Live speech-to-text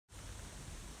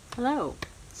Hello.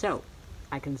 So,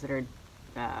 I considered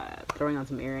throwing on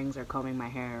some earrings or combing my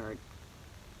hair or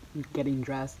getting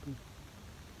dressed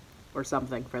or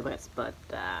something for this, but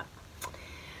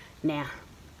nah,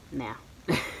 nah.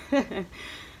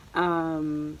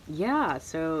 Yeah,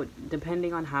 so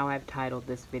depending on how I've titled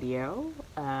this video,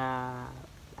 I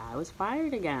was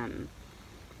fired again.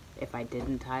 If I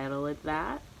didn't title it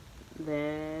that,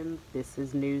 then this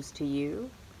is news to you.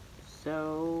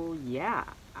 So, yeah,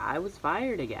 I was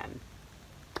fired again.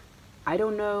 I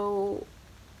don't know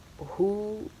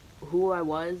who who I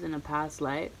was in a past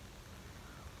life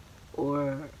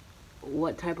or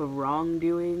what type of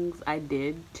wrongdoings I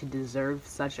did to deserve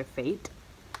such a fate.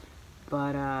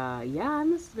 But yeah, I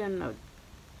must have been a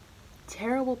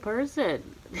terrible person.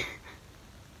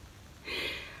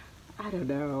 I don't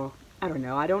know. I don't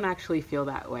know. I don't actually feel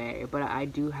that way, but I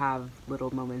do have little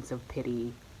moments of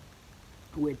pity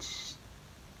which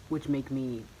make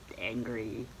me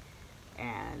angry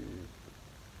and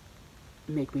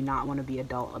make me not want to be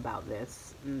adult about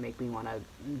this, make me want to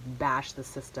bash the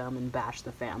system and bash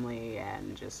the family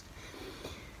and just,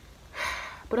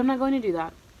 but I'm not going to do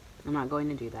that. I'm not going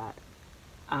to do that.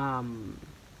 um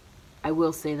I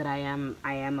will say that I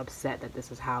am upset that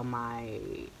this is how my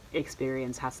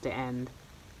experience has to end.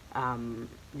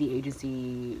 The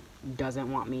agency doesn't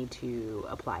want me to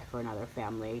apply for another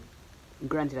family.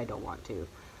 Granted, I don't want to,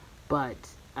 but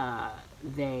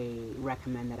they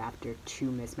recommend that after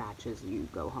two mismatches you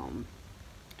go home,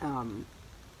 um,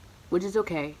 which is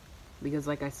okay because,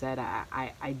 like I said,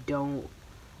 I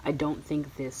don't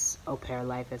think this au pair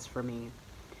life is for me.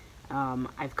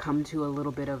 I've come to a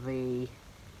little bit of a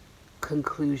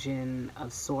conclusion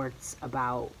of sorts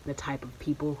about the type of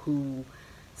people who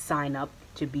sign up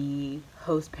to be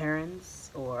host parents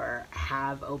or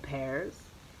have au pairs.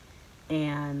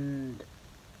 And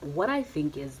what I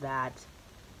think is that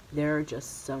there are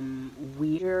just some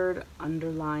weird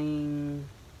underlying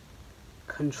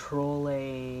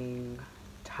controlling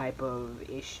type of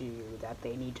issue that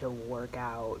they need to work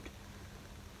out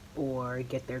or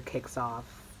get their kicks off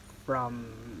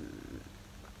from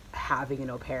having an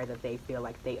au pair that they feel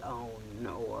like they own,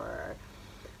 or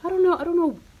I don't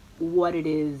know what it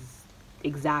is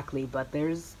exactly, but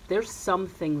there's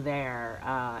something there,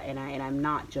 and I'm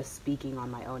not just speaking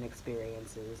on my own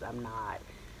experiences. I'm not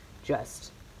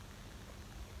just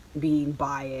being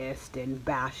biased and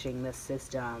bashing the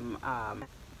system.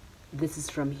 This is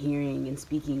from hearing and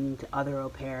speaking to other au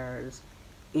pairs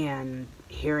and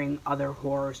hearing other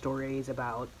horror stories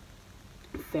about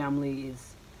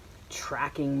families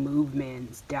tracking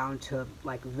movements down to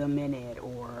like the minute,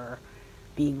 or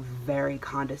being very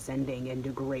condescending and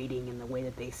degrading in the way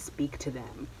that they speak to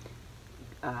them,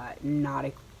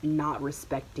 not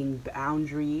respecting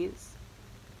boundaries,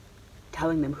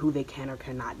 telling them who they can or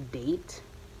cannot date,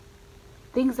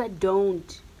 things that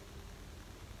don't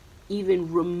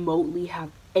even remotely have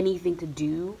anything to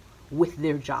do with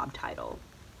their job title.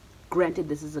 Granted,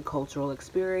 this is a cultural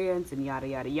experience and yada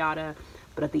yada yada,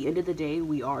 but at the end of the day,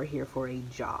 we are here for a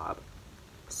job.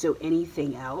 So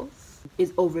anything else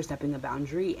is overstepping a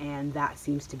boundary, and that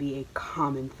seems to be a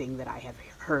common thing that I have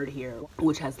heard here,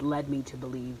 which has led me to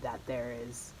believe that there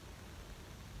is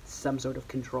some sort of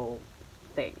control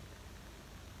thing.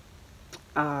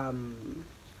 Um,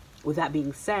 with that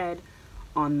being said,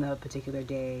 on the particular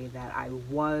day that I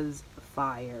was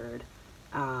fired,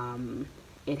 um,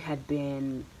 it had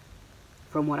been,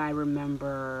 from what I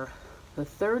remember, the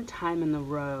third time in a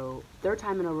row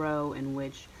in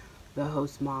which the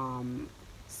host mom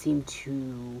seemed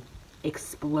to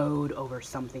explode over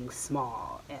something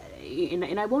small.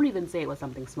 And I won't even say it was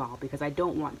something small because I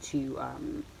don't want to,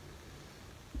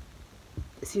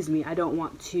 I don't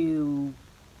want to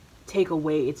take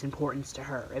away its importance to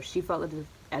her. If she felt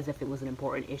as if it was an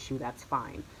important issue, that's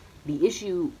fine. The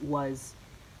issue was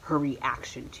her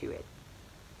reaction to it.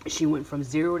 She went from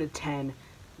 0 to 10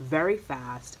 very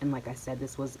fast, and like I said,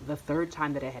 this was the third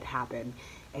time that it had happened,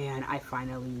 and I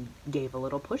finally gave a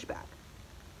little pushback.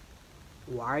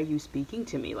 Why are you speaking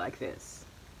to me like this?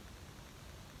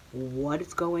 What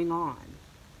is going on?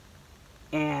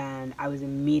 And I was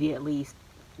immediately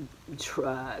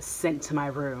sent to my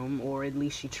room, or at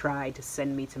least she tried to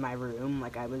send me to my room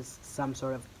like I was some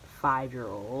sort of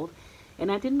 5-year-old,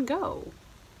 and I didn't go.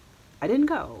 I didn't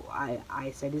go.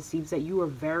 I said, it seems that you are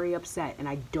very upset, and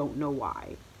I don't know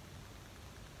why.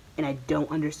 And I don't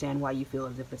understand why you feel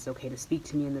as if it's okay to speak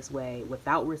to me in this way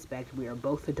without respect. We are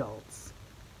both adults.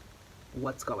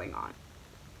 What's going on?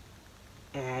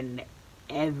 And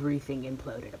everything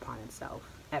imploded upon itself.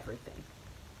 Everything.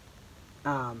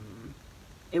 Um,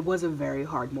 It was a very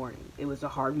hard morning. It was a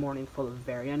hard morning full of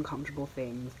very uncomfortable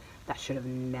things that should have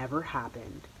never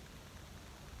happened.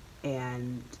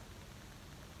 And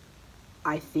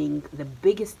I think the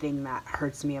biggest thing that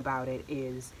hurts me about it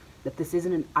is that this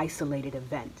isn't an isolated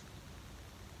event.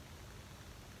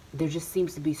 There just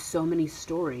seems to be so many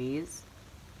stories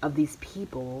of these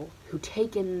people who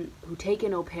take in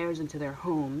au pairs into their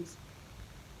homes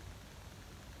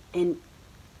and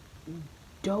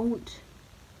don't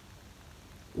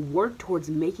work towards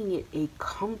making it a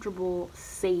comfortable,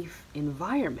 safe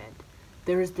environment.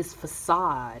 There is this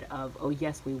facade of, oh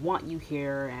yes, we want you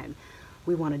here and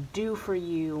we want to do for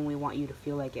you and we want you to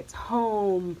feel like it's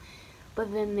home,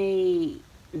 but then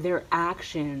their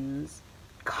actions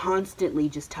constantly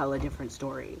just tell a different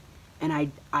story. And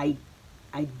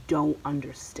I don't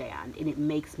understand, and it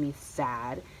makes me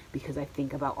sad because I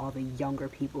think about all the younger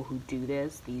people who do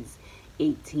this, these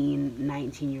 18,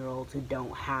 19-year-olds who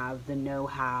don't have the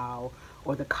know-how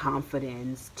or the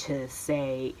confidence to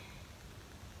say,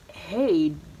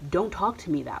 hey, don't talk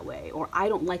to me that way, or I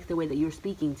don't like the way that you're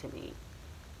speaking to me.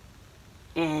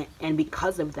 And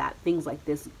because of that, things like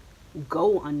this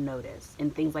go unnoticed,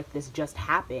 and things like this just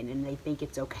happen, and they think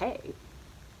it's okay.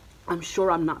 I'm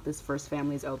sure I'm not this first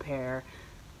family's au pair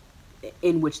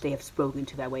in which they have spoken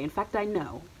to that way. In fact, I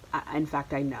know.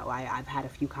 I've had a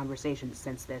few conversations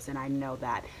since this, and I know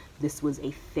that this was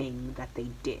a thing that they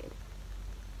did.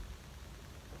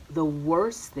 The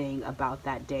worst thing about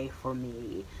that day for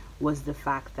me was the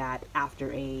fact that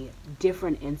after a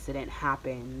different incident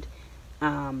happened,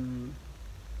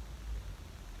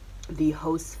 the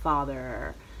host's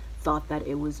father thought that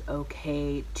it was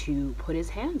okay to put his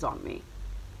hands on me.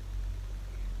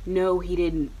 No, he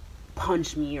didn't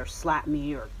punch me or slap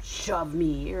me or shove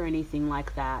me or anything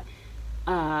like that.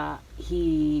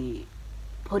 He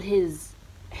put his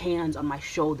hands on my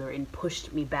shoulder and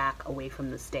pushed me back away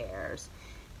from the stairs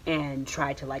and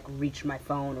tried to like reach my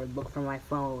phone or look for my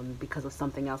phone because of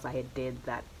something else I had did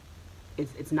that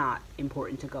it's not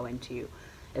important to go into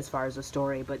as far as the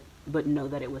story, but know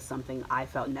that it was something I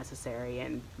felt necessary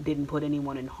and didn't put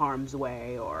anyone in harm's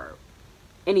way or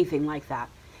anything like that.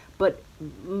 But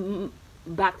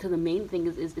back to the main thing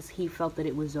is he felt that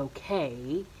it was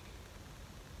okay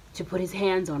to put his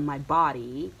hands on my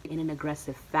body in an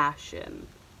aggressive fashion.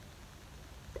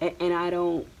 And I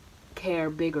don't care,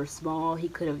 big or small. He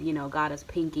could have, got his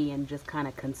pinky and just kind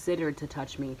of considered to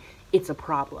touch me. It's a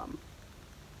problem.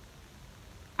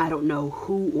 I don't know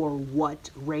who or what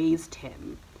raised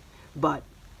him, but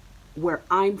where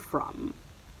I'm from,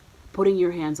 putting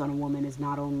your hands on a woman is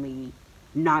not only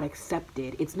not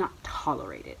accepted, it's not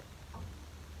tolerated.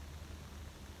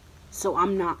 So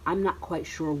I'm not quite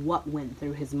sure what went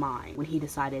through his mind when he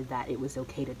decided that it was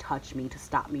okay to touch me to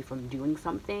stop me from doing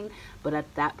something. But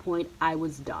at that point, I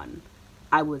was done.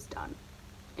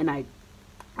 And I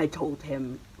told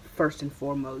him, first and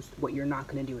foremost, what you're not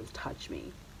going to do is touch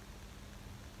me.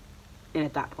 And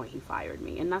at that point, he fired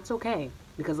me. And that's okay.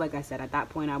 Because like I said, at that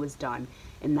point, I was done.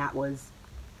 And that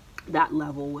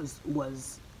level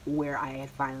was where I had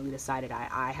finally decided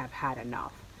I have had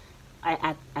enough.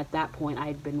 At that point, I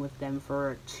had been with them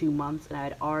for 2 months, and I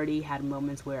had already had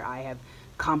moments where I have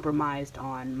compromised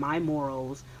on my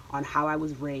morals, on how I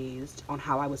was raised, on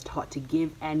how I was taught to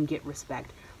give and get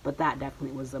respect. But that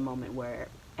definitely was the moment where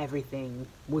everything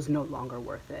was no longer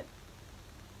worth it.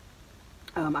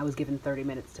 I was given 30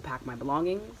 minutes to pack my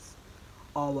belongings,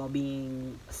 all while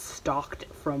being stalked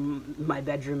from my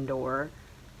bedroom door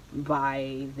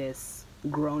by this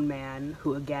grown man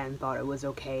who, again, thought it was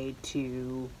okay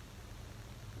to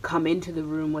come into the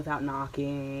room without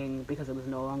knocking because it was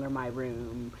no longer my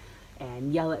room,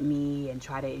 and yell at me and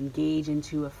try to engage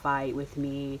into a fight with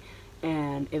me,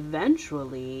 and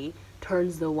eventually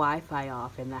turns the Wi-Fi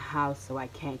off in the house so I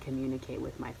can't communicate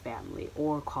with my family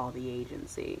or call the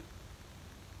agency.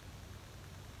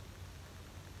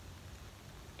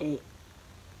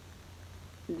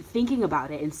 Thinking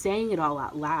about it and saying it all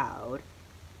out loud,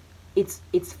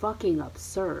 it's fucking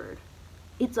absurd.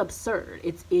 It's absurd.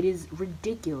 It is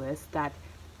ridiculous that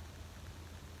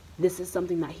this is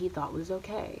something that he thought was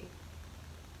okay.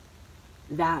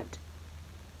 That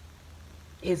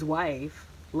his wife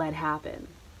let happen.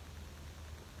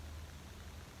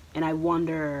 And I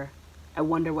wonder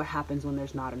what happens when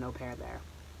there's not an au pair there.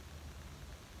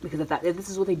 Because if this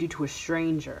is what they do to a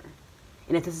stranger,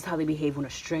 and if this is how they behave when a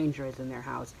stranger is in their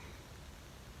house,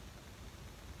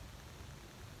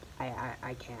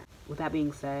 I can't. With that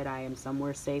being said, I am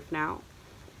somewhere safe now,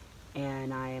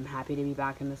 and I am happy to be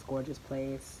back in this gorgeous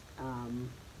place.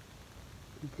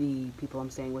 The people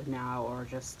I'm staying with now are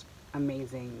just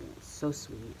amazing, so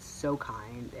sweet, so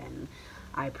kind, and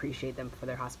I appreciate them for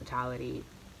their hospitality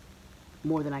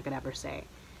more than I could ever say.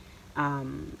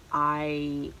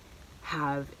 I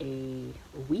have a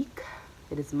week.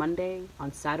 It is Monday.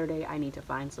 On Saturday, I need to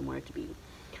find somewhere to be,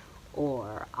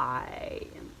 or I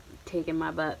am taking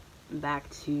my butt back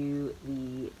to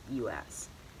the US.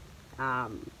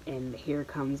 And here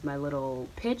comes my little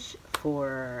pitch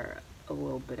for a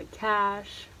little bit of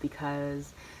cash,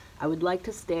 because I would like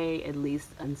to stay at least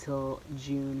until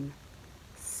June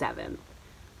 7th.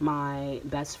 My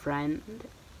best friend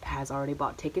has already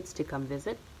bought tickets to come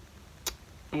visit,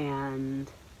 and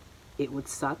it would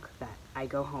suck that I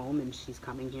go home and she's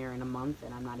coming here in a month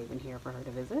and I'm not even here for her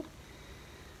to visit.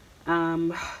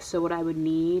 So what I would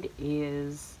need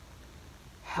is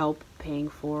help paying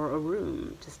for a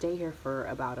room to stay here for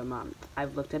about a month.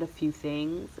 I've looked at a few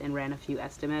things and ran a few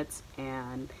estimates,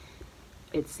 and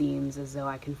it seems as though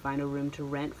I can find a room to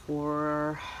rent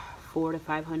for 400 to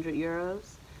 500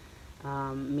 euros.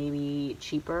 Maybe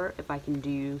cheaper if I can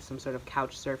do some sort of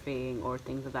couch surfing or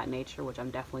things of that nature, which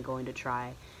I'm definitely going to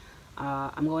try.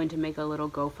 I'm going to make a little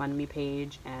GoFundMe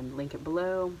page and link it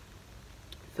below.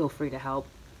 Feel free to help.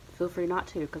 Feel free not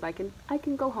to, because I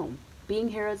can go home. Being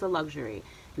here is a luxury,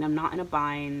 and I'm not in a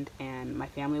bind, and my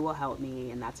family will help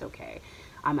me, and that's okay.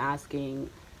 I'm asking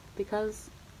because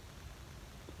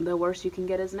the worst you can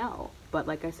get is no. But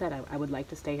like I said, I would like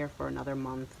to stay here for another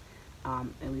month,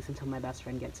 at least until my best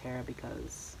friend gets here,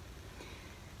 because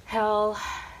hell,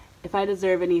 if I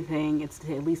deserve anything, it's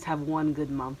to at least have one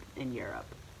good month in Europe.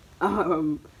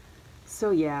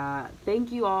 So yeah,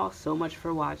 thank you all so much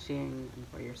for watching and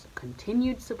for your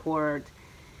continued support.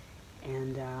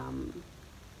 And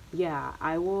yeah,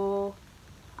 I'll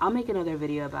make another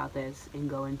video about this and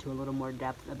go into a little more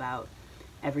depth about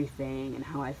everything and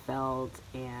how I felt,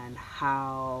 and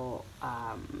how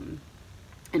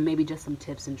and maybe just some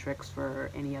tips and tricks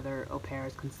for any other au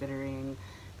pairs considering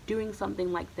doing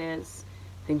something like this,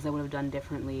 things I would have done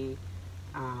differently.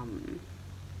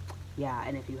 Yeah,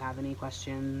 and if you have any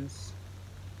questions,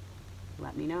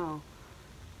 let me know.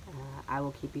 I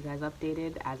will keep you guys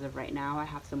updated. As of right now, I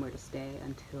have somewhere to stay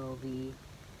until the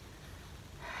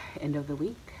end of the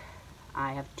week.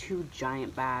 I have 2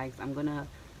 giant bags. I'm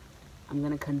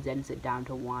gonna condense it down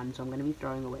to 1, so I'm gonna be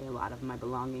throwing away a lot of my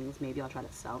belongings. Maybe I'll try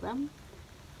to sell them.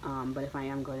 But if I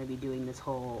am going to be doing this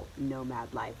whole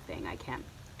nomad life thing, I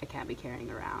can't be carrying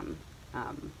around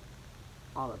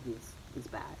all of these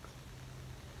bags.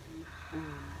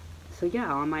 So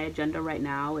yeah, on my agenda right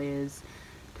now is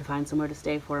to find somewhere to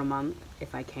stay for a month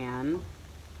if I can,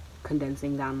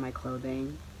 condensing down my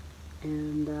clothing,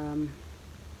 and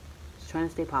just trying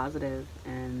to stay positive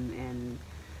and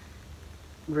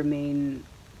remain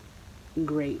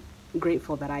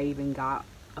grateful that I even got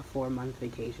a 4-month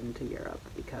vacation to Europe,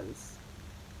 because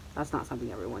that's not something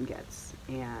everyone gets,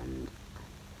 and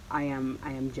I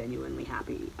am genuinely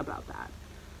happy about that.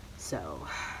 So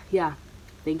yeah,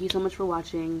 thank you so much for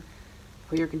watching,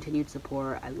 for your continued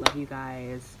support. I love you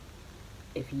guys.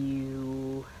 If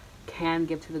you can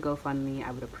give to the GoFundMe,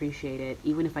 I would appreciate it.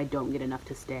 Even if I don't get enough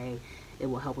to stay, it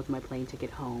will help with my plane ticket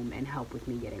home and help with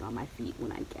me getting on my feet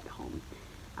when I get home.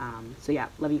 So yeah,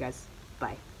 love you guys.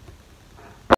 Bye.